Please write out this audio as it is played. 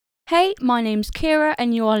Hey, my name's Kira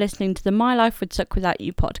and you are listening to the My Life Would Suck Without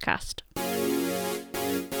You podcast.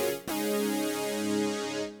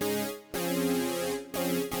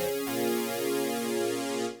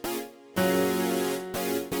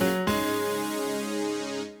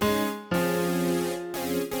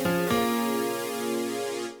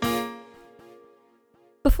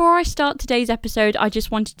 Before I start today's episode, I just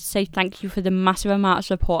wanted to say thank you for the massive amount of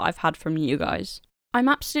support I've had from you guys. I'm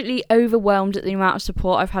absolutely overwhelmed at the amount of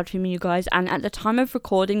support I've had from you guys, and at the time of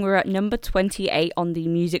recording, we're at number 28 on the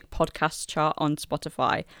music podcast chart on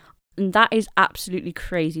Spotify. And that is absolutely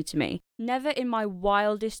crazy to me. Never in my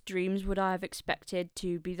wildest dreams would I have expected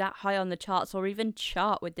to be that high on the charts or even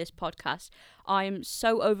chart with this podcast. I'm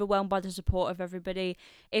so overwhelmed by the support of everybody.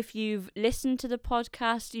 If you've listened to the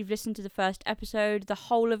podcast, you've listened to the first episode, the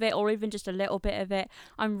whole of it, or even just a little bit of it,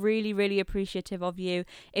 I'm really, really appreciative of you.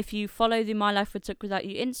 If you follow the My Life Would Suck Without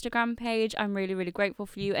You Instagram page, I'm really, really grateful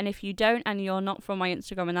for you. And if you don't, and you're not from my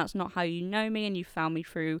Instagram and that's not how you know me, and you found me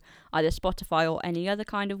through either Spotify or any other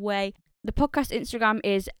kind of way, the podcast Instagram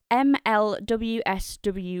is MLWSWY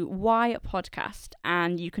podcast,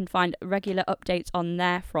 and you can find regular updates on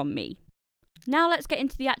there from me. Now let's get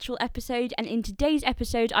into the actual episode, and in today's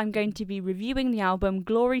episode I'm going to be reviewing the album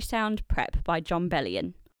Glory Sound Prep by Jon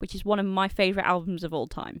Bellion, which is one of my favourite albums of all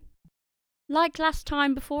time. Like last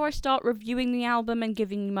time, before I start reviewing the album and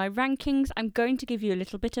giving you my rankings, I'm going to give you a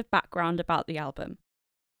little bit of background about the album.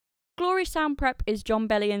 Glory Sound Prep is Jon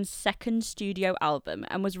Bellion's second studio album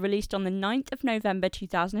and was released on the 9th of November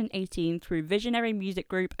 2018 through Visionary Music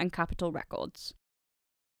Group and Capitol Records.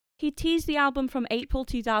 He teased the album from April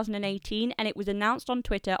 2018 and it was announced on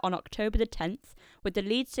Twitter on October the 10th, with the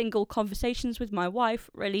lead single Conversations with My Wife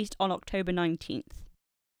released on October 19th.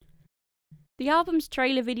 The album's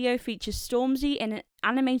trailer video features Stormzy in an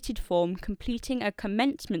animated form completing a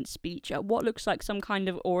commencement speech at what looks like some kind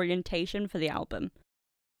of orientation for the album.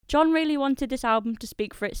 Jon really wanted this album to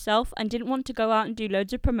speak for itself and didn't want to go out and do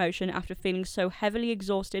loads of promotion after feeling so heavily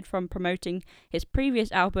exhausted from promoting his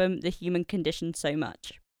previous album, The Human Condition, so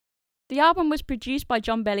much. The album was produced by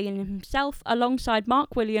Jon Bellion himself alongside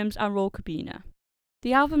Mark Williams and Raul Cabina.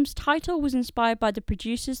 The album's title was inspired by the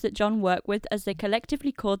producers that Jon worked with, as they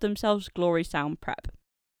collectively called themselves Glory Sound Prep.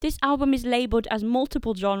 This album is labelled as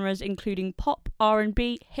multiple genres including pop,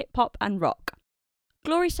 R&B, hip-hop and rock.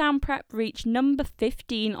 Glory Sound Prep reached number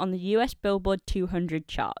 15 on the US Billboard 200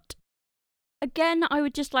 chart. Again, I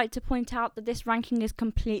would just like to point out that this ranking is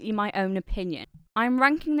completely my own opinion. I'm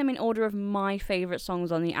ranking them in order of my favourite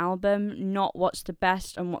songs on the album, not what's the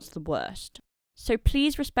best and what's the worst. So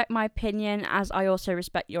please respect my opinion, as I also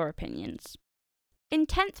respect your opinions. In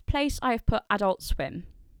 10th place, I have put Adult Swim.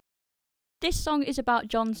 This song is about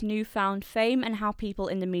Jon's newfound fame and how people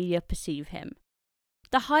in the media perceive him.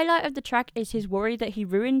 The highlight of the track is his worry that he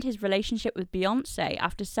ruined his relationship with Beyoncé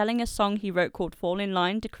after selling a song he wrote called Fall in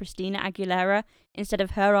Line to Christina Aguilera instead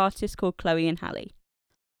of her artist called Chloe and Halle.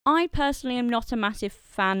 I personally am not a massive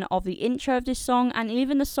fan of the intro of this song, and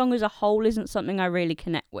even the song as a whole isn't something I really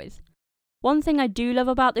connect with. One thing I do love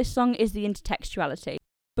about this song is the intertextuality.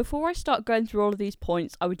 Before I start going through all of these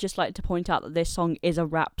points, I would just like to point out that this song is a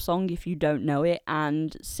rap song if you don't know it,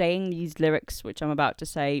 and saying these lyrics, which I'm about to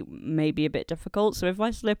say, may be a bit difficult, so if I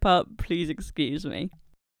slip up, please excuse me.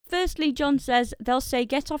 Firstly, Jon says, "They'll say,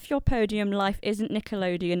 get off your podium, life isn't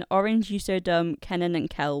Nickelodeon, Orange You So Dumb, Kenan and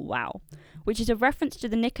Kel, wow," which is a reference to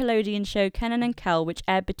the Nickelodeon show Kenan and Kel, which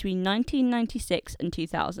aired between 1996 and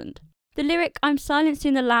 2000. The lyric, "I'm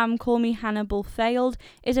silencing the lamb, call me Hannibal, failed,"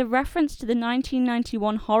 is a reference to the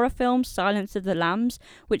 1991 horror film Silence of the Lambs,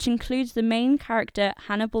 which includes the main character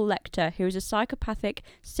Hannibal Lecter, who is a psychopathic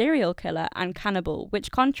serial killer and cannibal,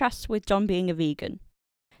 which contrasts with Jon being a vegan.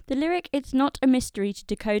 The lyric, "It's not a mystery to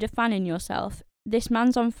decode a fan in yourself, this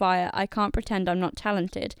man's on fire, I can't pretend I'm not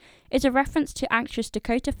talented," is a reference to actress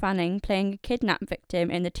Dakota Fanning playing a kidnap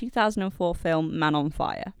victim in the 2004 film Man on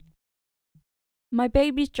Fire. "My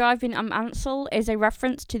Baby's Driving, I'm Ansel" is a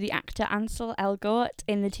reference to the actor Ansel Elgort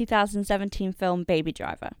in the 2017 film Baby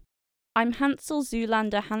Driver. "I'm Hansel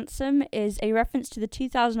Zoolander Handsome" is a reference to the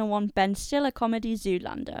 2001 Ben Stiller comedy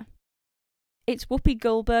Zoolander. "It's Whoopi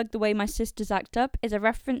Goldberg, The Way My Sisters Act Up" is a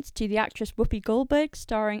reference to the actress Whoopi Goldberg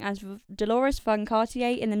starring as Dolores Van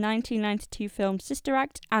Cartier in the 1992 film Sister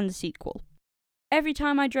Act and the sequel. "Every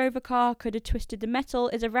Time I Drove a Car Could Have Twisted the Metal"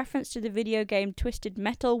 is a reference to the video game Twisted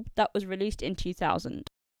Metal that was released in 2000.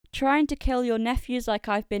 "Trying to Kill Your Nephews Like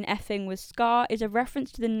I've Been Effing with Scar" is a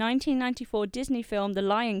reference to the 1994 Disney film The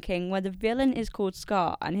Lion King, where the villain is called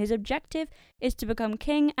Scar and his objective is to become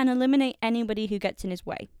king and eliminate anybody who gets in his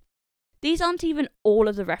way. These aren't even all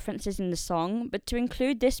of the references in the song, but to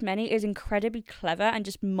include this many is incredibly clever and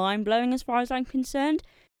just mind-blowing as far as I'm concerned.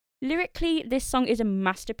 Lyrically, this song is a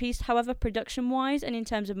masterpiece, however, production-wise and in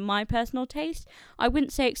terms of my personal taste, I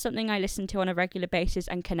wouldn't say it's something I listen to on a regular basis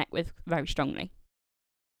and connect with very strongly.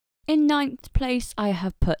 In 9th place, I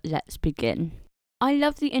have put Let's Begin. I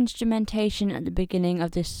love the instrumentation at the beginning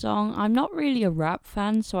of this song. I'm not really a rap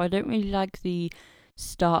fan, so I don't really like the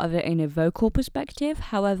start of it in a vocal perspective.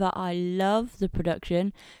 However, I love the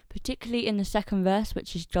production, particularly in the second verse,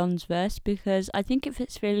 which is John's verse, because I think it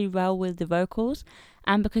fits really well with the vocals,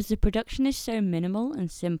 and because the production is so minimal and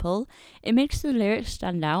simple, it makes the lyrics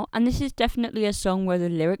stand out, and this is definitely a song where the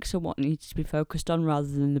lyrics are what needs to be focused on rather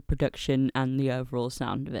than the production and the overall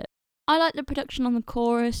sound of it. I like the production on the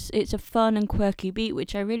chorus. It's a fun and quirky beat,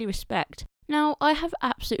 which I really respect. Now, I have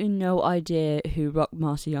absolutely no idea who Rock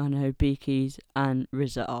Marciano, Bee Gees and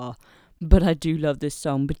RZA are, but I do love this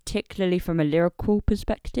song, particularly from a lyrical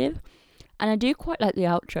perspective, and I do quite like the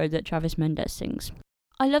outro that Travis Mendes sings.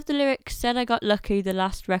 I love the lyrics, said I got lucky, the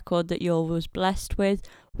last record that you was blessed with,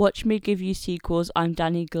 watch me give you sequels, I'm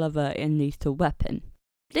Danny Glover in Lethal Weapon.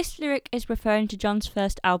 This lyric is referring to John's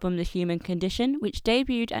first album, The Human Condition, which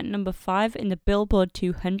debuted at number 5 in the Billboard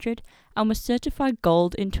 200 and was certified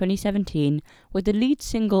gold in 2017, with the lead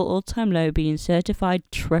single All Time Low being certified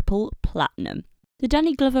triple platinum. The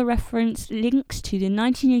Danny Glover reference links to the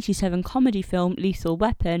 1987 comedy film Lethal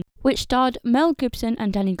Weapon, which starred Mel Gibson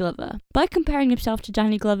and Danny Glover. By comparing himself to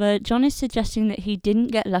Danny Glover, John is suggesting that he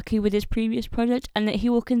didn't get lucky with his previous project and that he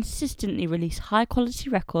will consistently release high-quality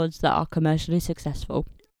records that are commercially successful.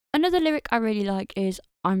 Another lyric I really like is,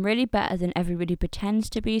 I'm really better than everybody pretends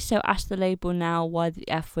to be, so ask the label now, why the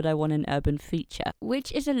F would I want an urban feature?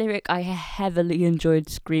 Which is a lyric I heavily enjoyed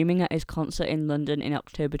screaming at his concert in London in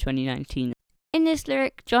October 2019. In this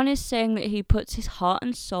lyric, John is saying that he puts his heart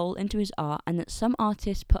and soul into his art and that some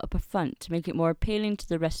artists put up a front to make it more appealing to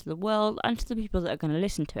the rest of the world and to the people that are going to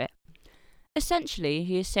listen to it. Essentially,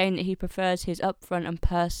 he is saying that he prefers his upfront and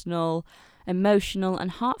personal, emotional and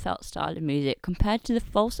heartfelt style of music compared to the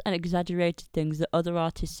false and exaggerated things that other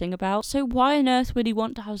artists sing about. So why on earth would he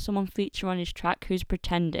want to have someone feature on his track who's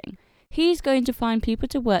pretending? He's going to find people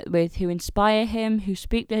to work with who inspire him, who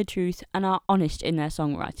speak their truth and are honest in their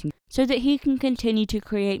songwriting, so that he can continue to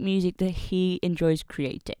create music that he enjoys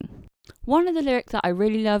creating. One of the lyrics that I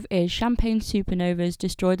really love is Champagne Supernovas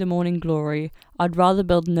destroy the morning glory, I'd rather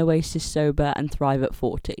build an oasis sober and thrive at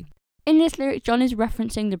 40. In this lyric, John is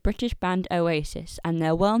referencing the British band Oasis and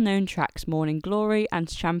their well-known tracks Morning Glory and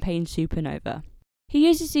Champagne Supernova. He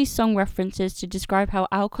uses these song references to describe how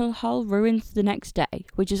alcohol ruins the next day,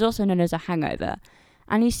 which is also known as a hangover,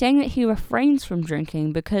 and he's saying that he refrains from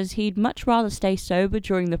drinking because he'd much rather stay sober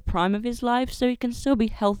during the prime of his life so he can still be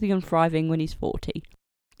healthy and thriving when he's 40.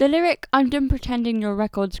 The lyric, I'm done pretending your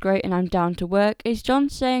record's great and I'm down to work, is John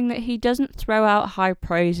saying that he doesn't throw out high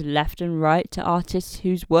praise left and right to artists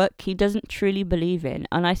whose work he doesn't truly believe in,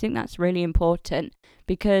 and I think that's really important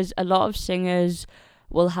because a lot of singers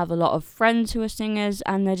will have a lot of friends who are singers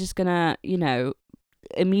and they're just gonna,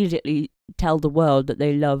 immediately tell the world that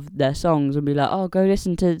they love their songs and be like, oh, go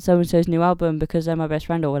listen to so-and-so's new album because they're my best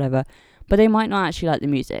friend or whatever, but they might not actually like the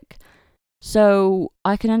music. So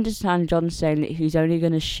I can understand John saying that he's only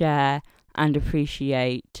going to share and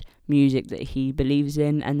appreciate music that he believes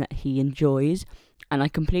in and that he enjoys, and I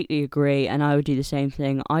completely agree, and I would do the same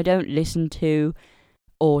thing. I don't listen to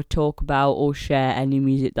or talk about or share any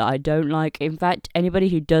music that I don't like. In fact, anybody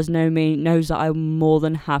who does know me knows that I'm more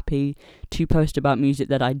than happy to post about music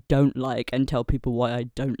that I don't like and tell people why I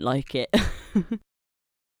don't like it.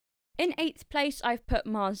 In 8th place, I've put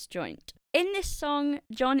Mars Joint. In this song,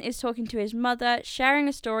 John is talking to his mother, sharing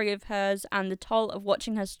a story of hers and the toll of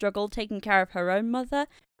watching her struggle taking care of her own mother,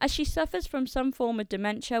 as she suffers from some form of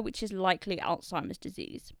dementia, which is likely Alzheimer's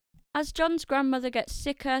disease. As John's grandmother gets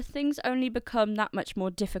sicker, things only become that much more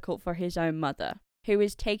difficult for his own mother, who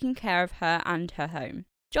is taking care of her and her home.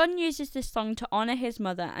 John uses this song to honour his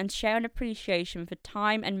mother and share an appreciation for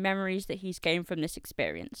time and memories that he's gained from this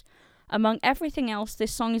experience. Among everything else,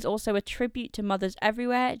 this song is also a tribute to mothers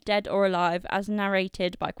everywhere, dead or alive, as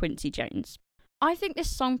narrated by Quincy Jones. I think this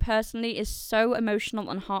song personally is so emotional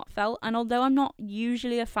and heartfelt, and although I'm not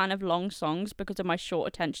usually a fan of long songs because of my short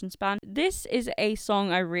attention span, this is a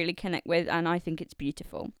song I really connect with and I think it's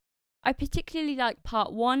beautiful. I particularly like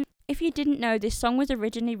part 1. If you didn't know, this song was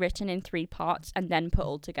originally written in 3 parts and then put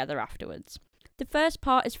all together afterwards. The first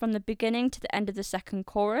part is from the beginning to the end of the second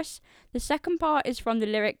chorus. The second part is from the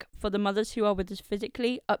lyric, for the mothers who are with us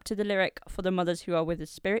physically, up to the lyric, for the mothers who are with us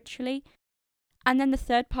spiritually. And then the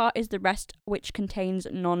third part is the rest, which contains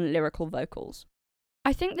non-lyrical vocals.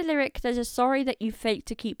 I think the lyric, "There's a sorry that you fake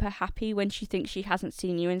to keep her happy when she thinks she hasn't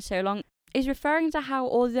seen you in so long," is referring to how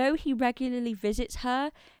although he regularly visits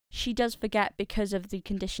her, she does forget because of the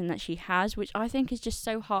condition that she has, which I think is just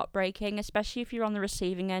so heartbreaking, especially if you're on the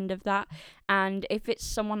receiving end of that. And if it's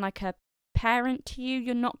someone like a parent to you,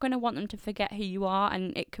 you're not going to want them to forget who you are,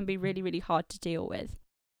 and it can be really, really hard to deal with.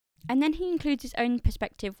 And then he includes his own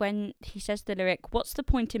perspective when he says the lyric, "What's the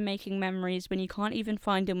point in making memories when you can't even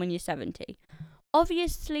find them when you're 70?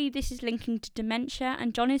 Obviously, this is linking to dementia,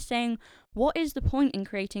 and John is saying, what is the point in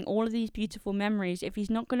creating all of these beautiful memories if he's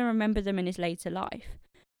not going to remember them in his later life?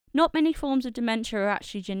 Not many forms of dementia are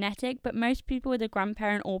actually genetic, but most people with a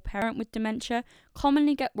grandparent or parent with dementia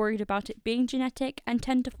commonly get worried about it being genetic and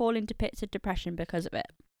tend to fall into pits of depression because of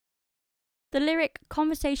it." The lyric,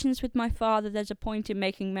 "Conversations with my father, there's a point in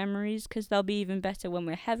making memories because they'll be even better when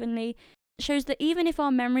we're heavenly," shows that even if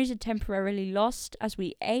our memories are temporarily lost as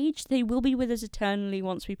we age, they will be with us eternally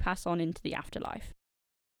once we pass on into the afterlife.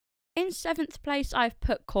 In 7th place, I've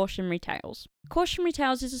put Cautionary Tales. Cautionary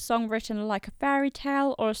Tales is a song written like a fairy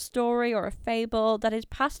tale or a story or a fable that is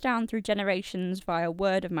passed down through generations via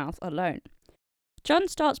word of mouth alone. John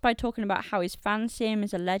starts by talking about how his fans see him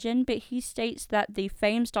as a legend, but he states that the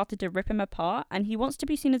fame started to rip him apart and he wants to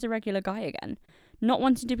be seen as a regular guy again, not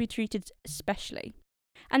wanting to be treated specially.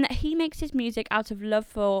 And that he makes his music out of love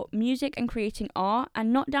for music and creating art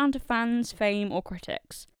and not down to fans, fame, or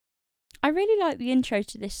critics. I really like the intro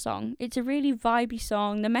to this song. It's a really vibey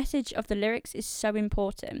song. The message of the lyrics is so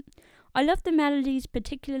important. I love the melodies,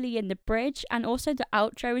 particularly in the bridge, and also the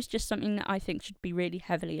outro is just something that I think should be really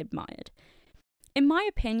heavily admired. In my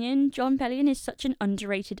opinion, Jon Bellion is such an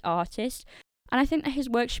underrated artist, and I think that his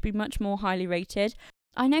work should be much more highly rated.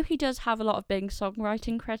 I know he does have a lot of big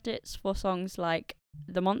songwriting credits for songs like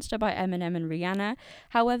The Monster by Eminem and Rihanna.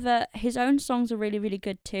 However, his own songs are really, really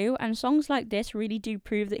good too, and songs like this really do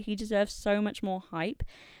prove that he deserves so much more hype.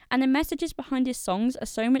 And the messages behind his songs are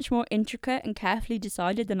so much more intricate and carefully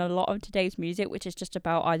decided than a lot of today's music, which is just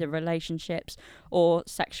about either relationships or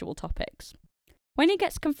sexual topics. When he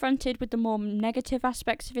gets confronted with the more negative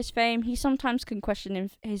aspects of his fame, he sometimes can question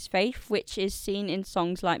his faith, which is seen in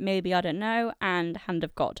songs like Maybe I Don't Know and Hand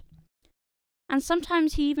of God. And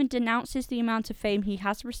sometimes he even denounces the amount of fame he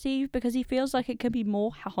has received because he feels like it can be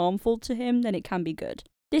more harmful to him than it can be good.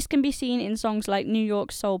 This can be seen in songs like New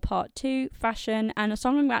York Soul Part 2, Fashion, and a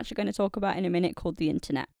song I'm actually going to talk about in a minute called The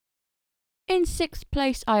Internet. In 6th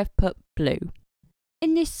place, I have put Blue.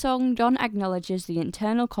 In this song, John acknowledges the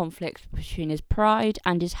internal conflict between his pride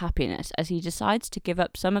and his happiness as he decides to give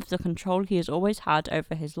up some of the control he has always had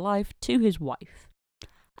over his life to his wife.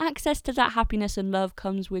 Access to that happiness and love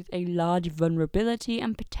comes with a large vulnerability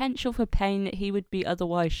and potential for pain that he would be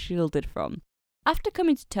otherwise shielded from. After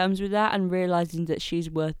coming to terms with that and realising that she's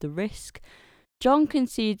worth the risk, John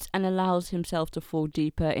concedes and allows himself to fall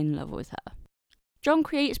deeper in love with her. John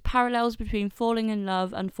creates parallels between falling in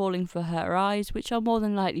love and falling for her eyes, which are more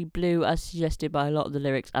than likely blue as suggested by a lot of the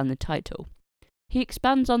lyrics and the title. He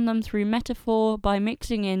expands on them through metaphor by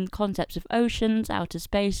mixing in concepts of oceans, outer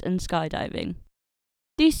space and skydiving.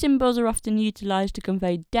 These symbols are often utilised to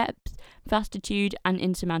convey depth, vastitude and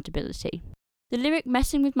insurmountability. The lyric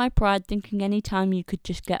 "messing with my pride thinking any time you could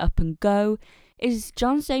just get up and go" is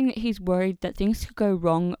John saying that he's worried that things could go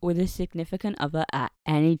wrong with his significant other at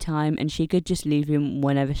any time and she could just leave him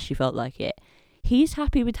whenever she felt like it. He's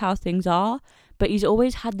happy with how things are, but he's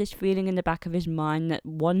always had this feeling in the back of his mind that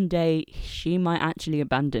one day she might actually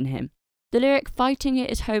abandon him. The lyric "fighting it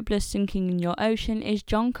is hopeless sinking in your ocean" is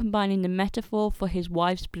John combining the metaphor for his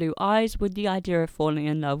wife's blue eyes with the idea of falling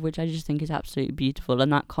in love, which I just think is absolutely beautiful,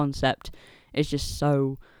 and that concept is just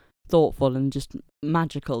so thoughtful and just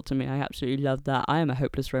magical to me. I absolutely love that. I am a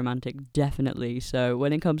hopeless romantic, definitely, so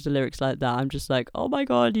when it comes to lyrics like that, I'm just like, oh my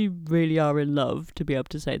god, you really are in love to be able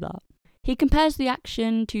to say that. He compares the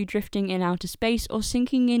action to drifting in outer space or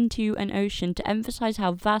sinking into an ocean to emphasise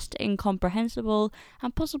how vast, incomprehensible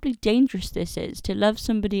and possibly dangerous this is, to love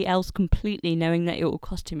somebody else completely knowing that it will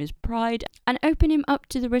cost him his pride and open him up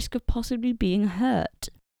to the risk of possibly being hurt.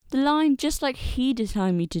 The line "just like he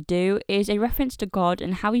designed me to do" is a reference to God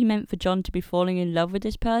and how he meant for John to be falling in love with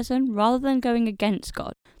this person rather than going against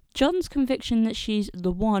God. John's conviction that she's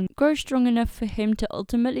the one grows strong enough for him to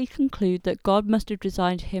ultimately conclude that God must have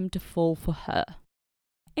designed him to fall for her.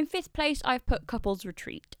 In 5th place, I've put Couples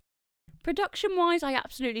Retreat. Production-wise, I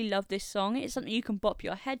absolutely love this song. It's something you can bop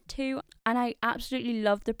your head to, and I absolutely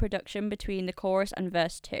love the production between the chorus and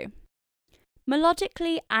verse 2.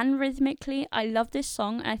 Melodically and rhythmically, I love this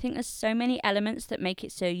song, and I think there's so many elements that make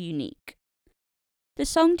it so unique. The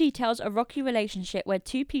song details a rocky relationship where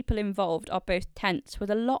two people involved are both tense, with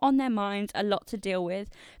a lot on their minds, a lot to deal with,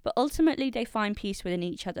 but ultimately they find peace within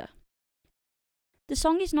each other. The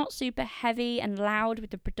song is not super heavy and loud with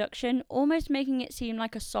the production, almost making it seem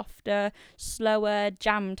like a softer, slower,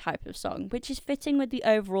 jam type of song, which is fitting with the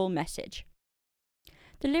overall message.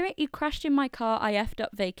 The lyric "You crashed in my car, I effed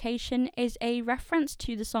up vacation" is a reference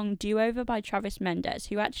to the song Do Over by Travis Mendes,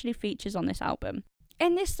 who actually features on this album.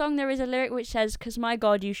 In this song, there is a lyric which says, "'Cause my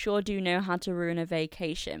God, you sure do know how to ruin a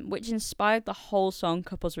vacation," which inspired the whole song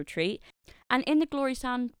Couples Retreat. And in the Glory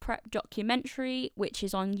Sound Prep documentary, which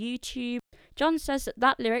is on YouTube, John says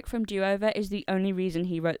that lyric from Do Over is the only reason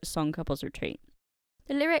he wrote the song Couples Retreat.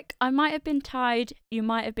 The lyric, "I might have been tired, you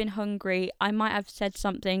might have been hungry, I might have said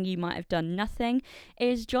something, you might have done nothing,"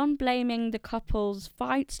 is John blaming the couple's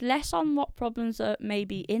fights less on what problems are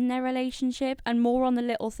maybe in their relationship and more on the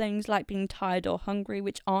little things like being tired or hungry,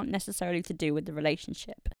 which aren't necessarily to do with the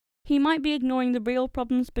relationship. He might be ignoring the real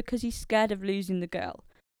problems because he's scared of losing the girl.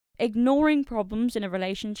 Ignoring problems in a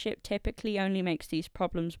relationship typically only makes these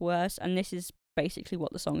problems worse, and this is basically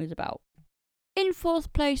what the song is about. In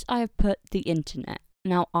fourth place, I have put The Internet.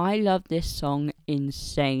 Now, I love this song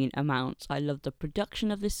insane amounts. I love the production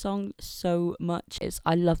of this song so much.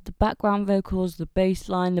 I love the background vocals, the bass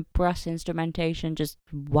line, the brass instrumentation, just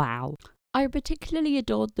wow. I particularly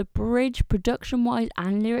adored the bridge, production-wise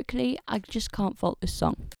and lyrically. I just can't fault this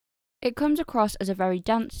song. It comes across as a very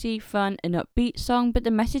dancey, fun and upbeat song, but the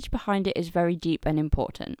message behind it is very deep and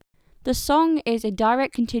important. The song is a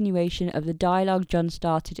direct continuation of the dialogue John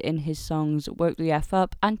started in his songs Woke the F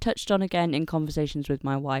Up and touched on again in Conversations with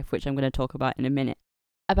My Wife, which I'm going to talk about in a minute,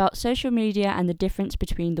 about social media and the difference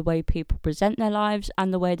between the way people present their lives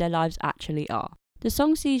and the way their lives actually are. The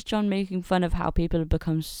song sees John making fun of how people have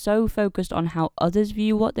become so focused on how others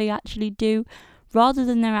view what they actually do, rather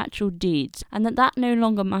than their actual deeds, and that no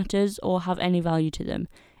longer matters or have any value to them.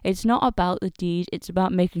 It's not about the deed, it's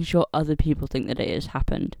about making sure other people think that it has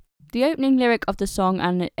happened. The opening lyric of the song,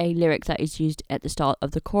 and a lyric that is used at the start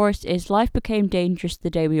of the chorus, is "Life became dangerous the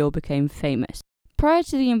day we all became famous." Prior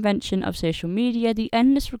to the invention of social media, the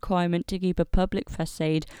endless requirement to keep a public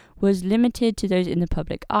facade was limited to those in the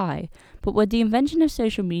public eye. But with the invention of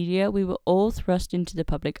social media, we were all thrust into the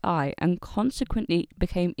public eye, and consequently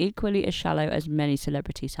became equally as shallow as many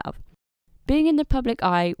celebrities have. Being in the public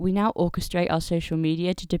eye, we now orchestrate our social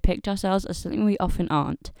media to depict ourselves as something we often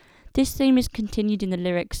aren't. This theme is continued in the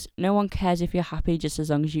lyrics, "No one cares if you're happy just as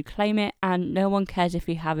long as you claim it, and no one cares if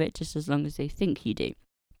you have it just as long as they think you do."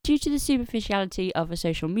 Due to the superficiality of a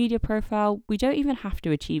social media profile, we don't even have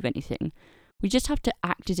to achieve anything. We just have to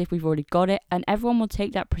act as if we've already got it, and everyone will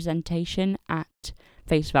take that presentation at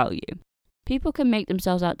face value. People can make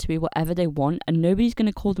themselves out to be whatever they want, and nobody's going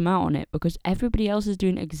to call them out on it because everybody else is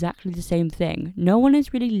doing exactly the same thing. No one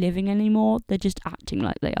is really living anymore, they're just acting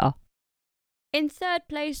like they are. In third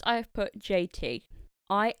place, I have put JT.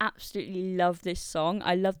 I absolutely love this song.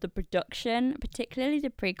 I love the production, particularly the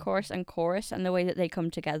pre-chorus and chorus and the way that they come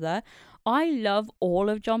together. I love all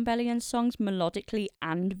of Jon Bellion's songs melodically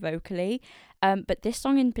and vocally, but this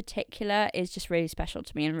song in particular is just really special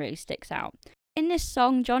to me and really sticks out. In this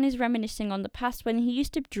song, John is reminiscing on the past when he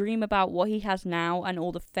used to dream about what he has now and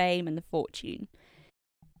all the fame and the fortune.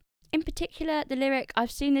 In particular, the lyric,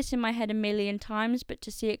 "I've seen this in my head a million times, but to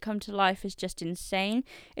see it come to life is just insane,"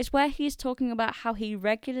 is where he is talking about how he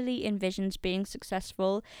regularly envisions being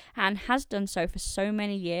successful and has done so for so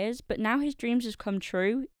many years, but now his dreams have come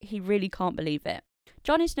true, he really can't believe it.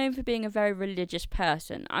 John is known for being a very religious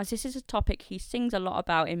person, as this is a topic he sings a lot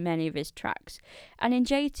about in many of his tracks, and in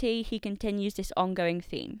JT he continues this ongoing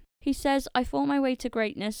theme. He says, "I fought my way to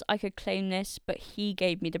greatness, I could claim this, but he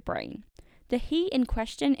gave me the brain." The he in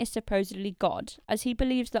question is supposedly God, as he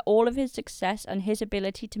believes that all of his success and his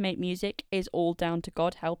ability to make music is all down to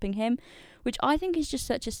God helping him, which I think is just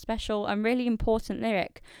such a special and really important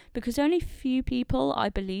lyric, because only few people, I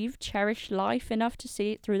believe, cherish life enough to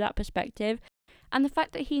see it through that perspective, and the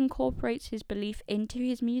fact that he incorporates his belief into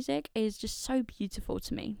his music is just so beautiful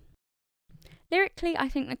to me. Lyrically, I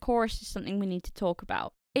think the chorus is something we need to talk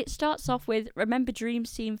about. It starts off with, "Remember dreams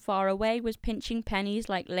seem far away, was pinching pennies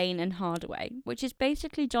like Lane and Hardaway," which is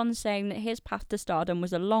basically John saying that his path to stardom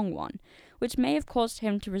was a long one, which may have caused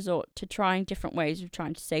him to resort to trying different ways of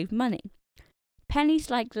trying to save money. "Pennies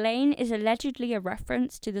Like Lane" is allegedly a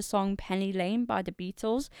reference to the song Penny Lane by the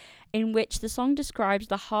Beatles, in which the song describes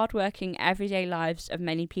the hard-working everyday lives of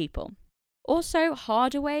many people. Also,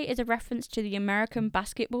 Hardaway is a reference to the American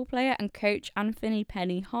basketball player and coach Anthony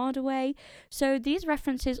Penny Hardaway, so these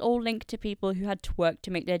references all link to people who had to work to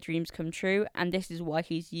make their dreams come true, and this is why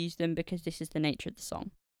he's used them, because this is the nature of the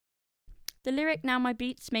song. The lyric "Now my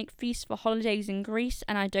beats make feasts for holidays in Greece,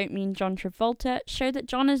 and I don't mean John Travolta" show that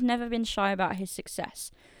John has never been shy about his success.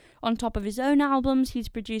 On top of his own albums, he's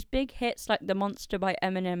produced big hits like The Monster by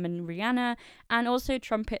Eminem and Rihanna, and also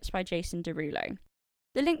Trumpets by Jason Derulo.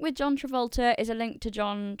 The link with John Travolta is a link to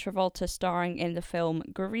John Travolta starring in the film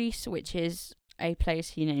Grease, which is a place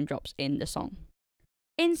he name drops in the song.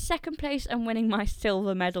 In second place and winning my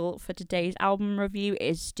silver medal for today's album review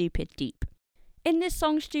is Stupid Deep. In this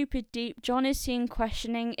song, Stupid Deep, John is seen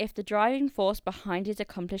questioning if the driving force behind his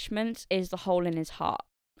accomplishments is the hole in his heart.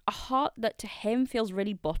 A heart that to him feels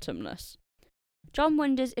really bottomless. John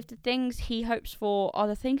wonders if the things he hopes for are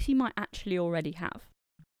the things he might actually already have.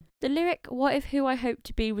 The lyric, "What if who I hoped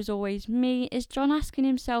to be was always me," is John asking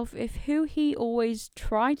himself if who he always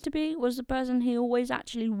tried to be was the person he always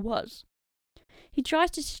actually was. He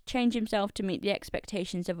tries to change himself to meet the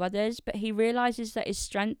expectations of others, but he realises that his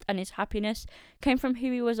strength and his happiness came from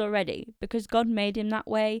who he was already, because God made him that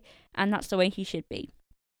way, and that's the way he should be.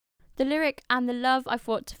 The lyric, "And the love I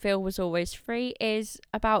thought to feel was always free," is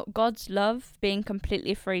about God's love being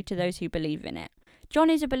completely free to those who believe in it. John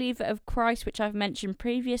is a believer of Christ, which I've mentioned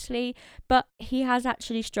previously, but he has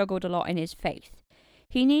actually struggled a lot in his faith.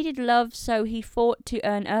 He needed love, so he fought to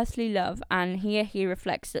earn earthly love, and here he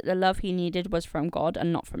reflects that the love he needed was from God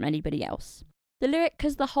and not from anybody else. The lyric,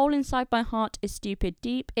 "'Cause the hole inside my heart is stupid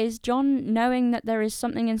deep," is John knowing that there is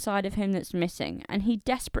something inside of him that's missing, and he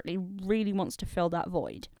desperately really wants to fill that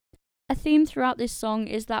void. A theme throughout this song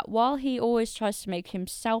is that while he always tries to make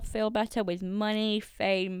himself feel better with money,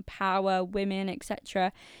 fame, power, women,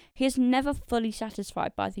 etc., he is never fully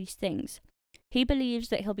satisfied by these things. He believes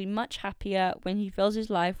that he'll be much happier when he fills his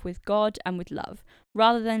life with God and with love,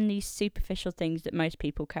 rather than these superficial things that most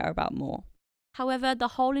people care about more. However, the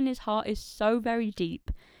hole in his heart is so very deep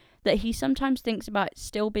that he sometimes thinks about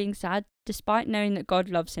still being sad, despite knowing that God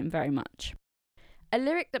loves him very much. A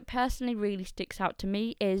lyric that personally really sticks out to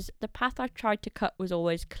me is, "The path I tried to cut was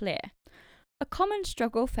always clear." A common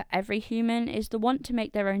struggle for every human is the want to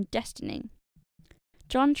make their own destiny.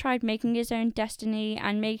 John tried making his own destiny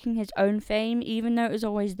and making his own fame, even though it was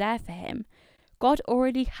always there for him. God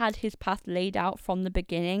already had his path laid out from the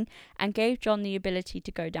beginning and gave John the ability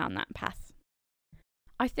to go down that path.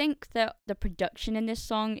 I think that the production in this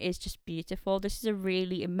song is just beautiful. This is a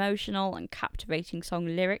really emotional and captivating song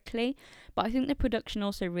lyrically, but I think the production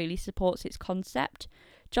also really supports its concept.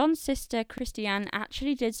 John's sister, Christiane,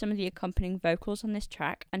 actually did some of the accompanying vocals on this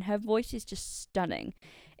track, and her voice is just stunning.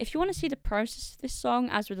 If you want to see the process of this song,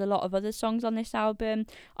 as with a lot of other songs on this album,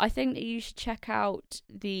 I think that you should check out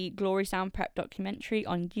the Glory Sound Prep documentary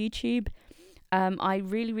on YouTube. I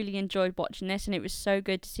really enjoyed watching this, and it was so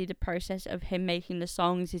good to see the process of him making the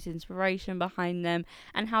songs, his inspiration behind them,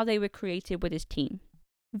 and how they were created with his team.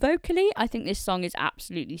 Vocally, I think this song is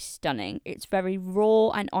absolutely stunning. It's very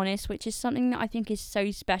raw and honest, which is something that I think is so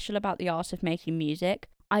special about the art of making music.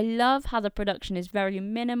 I love how the production is very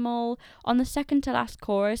minimal on the second to last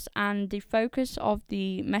chorus and the focus of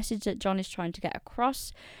the message that John is trying to get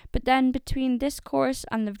across. But then between this chorus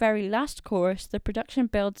and the very last chorus, the production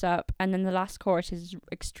builds up, and then the last chorus is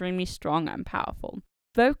extremely strong and powerful.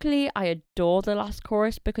 Vocally, I adore the last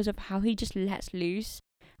chorus because of how he just lets loose.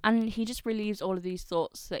 And he just relieves all of these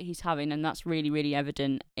thoughts that he's having, and that's really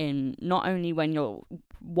evident in not only when you're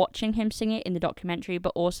watching him sing it in the documentary,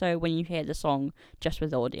 but also when you hear the song just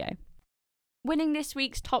with audio. Winning this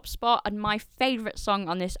week's top spot and my favourite song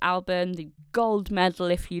on this album, the gold medal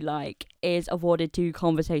if you like, is awarded to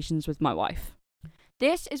Conversations with My Wife.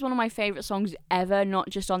 This is one of my favourite songs ever, not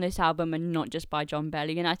just on this album and not just by Jon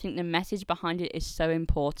Bellion. I think the message behind it is so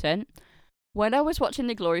important. When I was watching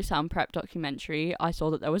the Glory Sound Prep documentary, I saw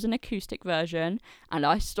that there was an acoustic version, and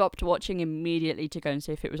I stopped watching immediately to go and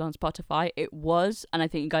see if it was on Spotify. It was, and I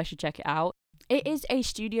think you guys should check it out. It is a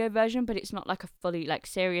studio version, but it's not like a fully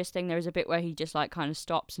serious thing. There is a bit where he just kind of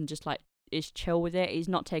stops and just is chill with it. He's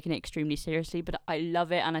not taking it extremely seriously, but I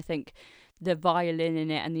love it, and I think the violin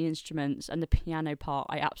in it and the instruments and the piano part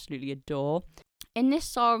I absolutely adore. In this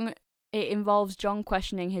song, it involves John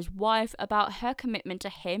questioning his wife about her commitment to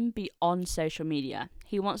him beyond social media.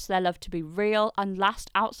 He wants their love to be real and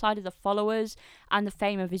last outside of the followers and the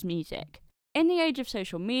fame of his music. In the age of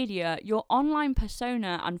social media, your online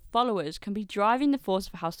persona and followers can be driving the force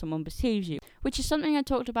of how someone perceives you, which is something I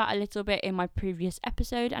talked about a little bit in my previous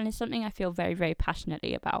episode, and is something I feel very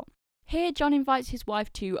passionately about. Here, John invites his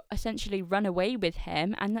wife to essentially run away with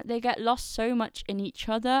him, and that they get lost so much in each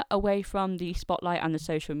other away from the spotlight and the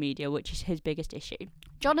social media, which is his biggest issue.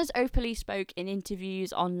 John has openly spoke in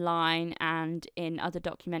interviews online and in other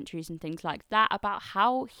documentaries and things like that about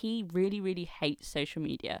how he really hates social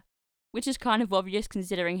media. which is kind of obvious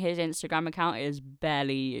considering his Instagram account is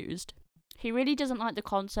barely used. He really doesn't like the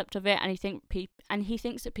concept of it, and he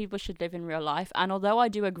thinks that people should live in real life. And although I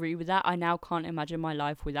do agree with that, I now can't imagine my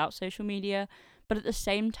life without social media. But at the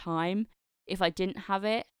same time, if I didn't have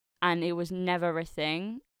it and it was never a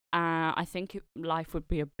thing, I think life would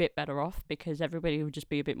be a bit better off, because everybody would just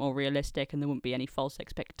be a bit more realistic and there wouldn't be any false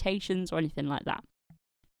expectations or anything like that.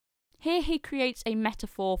 Here he creates a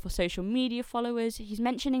metaphor for social media followers. He's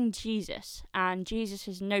mentioning Jesus, and Jesus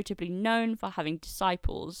is notably known for having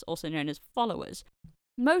disciples, also known as followers,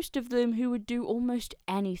 most of them who would do almost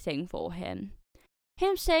anything for him.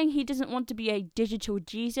 Him saying he doesn't want to be a digital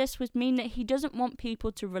Jesus would mean that he doesn't want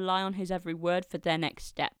people to rely on his every word for their next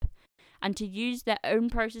step, and to use their own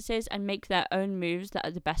processes and make their own moves that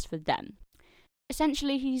are the best for them.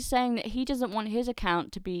 Essentially, he's saying that he doesn't want his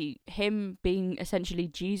account to be him being essentially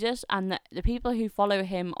Jesus, and that the people who follow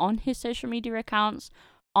him on his social media accounts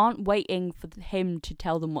aren't waiting for him to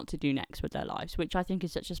tell them what to do next with their lives, which I think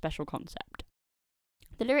is such a special concept.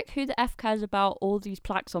 The lyric "Who the F cares about all these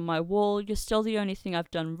plaques on my wall, you're still the only thing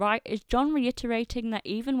I've done right" is John reiterating that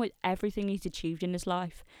even with everything he's achieved in his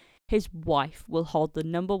life, his wife will hold the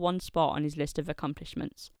number one spot on his list of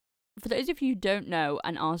accomplishments. For those of you who don't know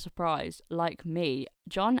and are surprised, like me,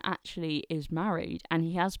 John actually is married, and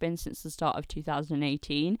he has been since the start of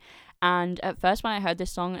 2018. And at first, when I heard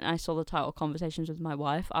this song and I saw the title "Conversations with My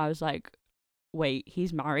Wife," I was like, wait,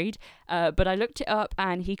 he's married? But I looked it up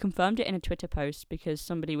and he confirmed it in a Twitter post because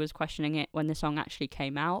somebody was questioning it when the song actually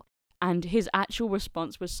came out. And his actual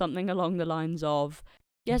response was something along the lines of,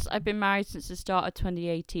 "Yes, I've been married since the start of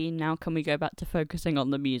 2018, now can we go back to focusing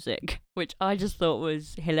on the music?" Which I just thought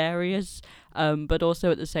was hilarious, but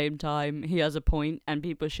also at the same time, he has a point, and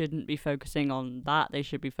people shouldn't be focusing on that, they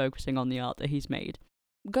should be focusing on the art that he's made.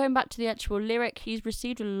 Going back to the actual lyric, he's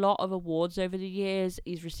received a lot of awards over the years.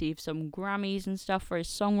 He's received some Grammys and stuff for his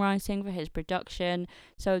songwriting, for his production,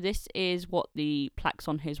 so this is what the plaques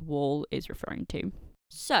on his wall is referring to.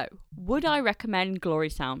 So, would I recommend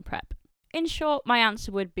Glory Sound Prep? In short, my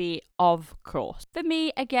answer would be of course. For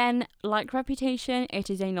me, again, like Reputation, it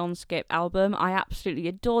is a non-skip album. I absolutely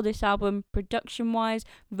adore this album, production-wise,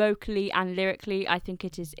 vocally and lyrically. I think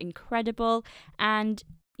it is incredible, and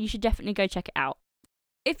you should definitely go check it out.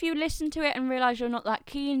 If you listen to it and realise you're not that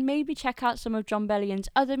keen, maybe check out some of Jon Bellion's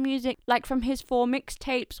other music, like from his 4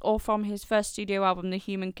 mixtapes or from his first studio album, The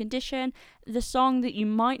Human Condition. The song that you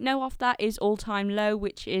might know off that is All Time Low,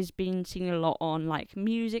 which is being seen a lot on like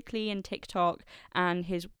Musical.ly and TikTok, and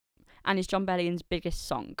is Jon Bellion's biggest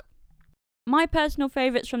song. My personal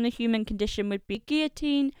favourites from The Human Condition would be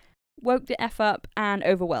Guillotine, Woke the F Up, and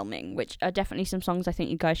Overwhelming, which are definitely some songs I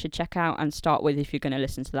think you guys should check out and start with if you're going to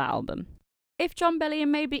listen to that album. If Jon Bellion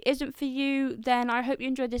maybe isn't for you, then I hope you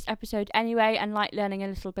enjoyed this episode anyway and like learning a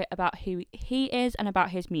little bit about who he is and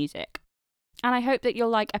about his music. And I hope that you'll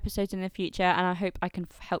like episodes in the future, and I hope I can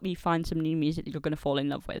help you find some new music that you're going to fall in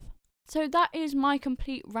love with. So that is my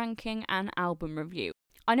complete ranking and album review.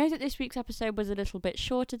 I know that this week's episode was a little bit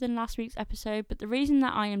shorter than last week's episode, but the reason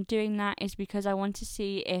that I am doing that is because I want to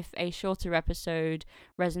see if a shorter episode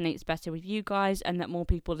resonates better with you guys and that more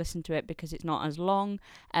people listen to it because it's not as long.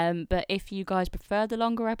 But if you guys prefer the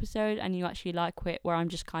longer episode and you actually like it where I'm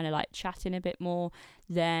just kind of like chatting a bit more,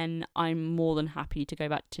 then I'm more than happy to go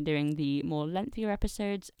back to doing the more lengthier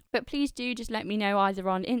episodes. But please do just let me know either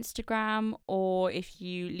on Instagram or if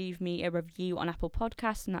you leave me a review on Apple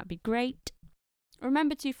Podcasts, and that'd be great.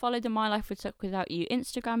 Remember to follow the My Life Would Suck Without You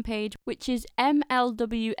Instagram page, which is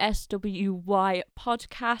MLWSWY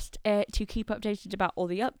podcast, to keep updated about all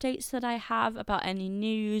the updates that I have, about any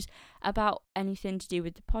news, about anything to do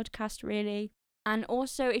with the podcast really. And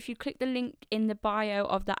also, if you click the link in the bio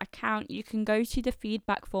of that account, you can go to the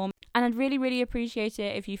feedback form. And I'd really, really appreciate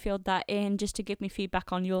it if you filled that in, just to give me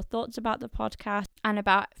feedback on your thoughts about the podcast and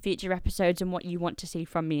about future episodes and what you want to see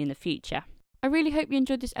from me in the future. I really hope you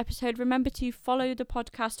enjoyed this episode. Remember to follow the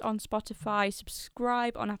podcast on Spotify,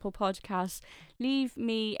 subscribe on Apple Podcasts, leave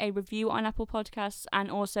me a review on Apple Podcasts,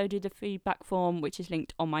 and also do the feedback form, which is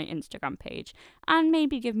linked on my Instagram page. And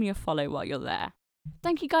maybe give me a follow while you're there.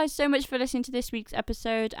 Thank you guys so much for listening to this week's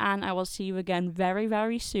episode, and I will see you again very,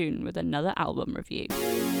 very soon with another album review.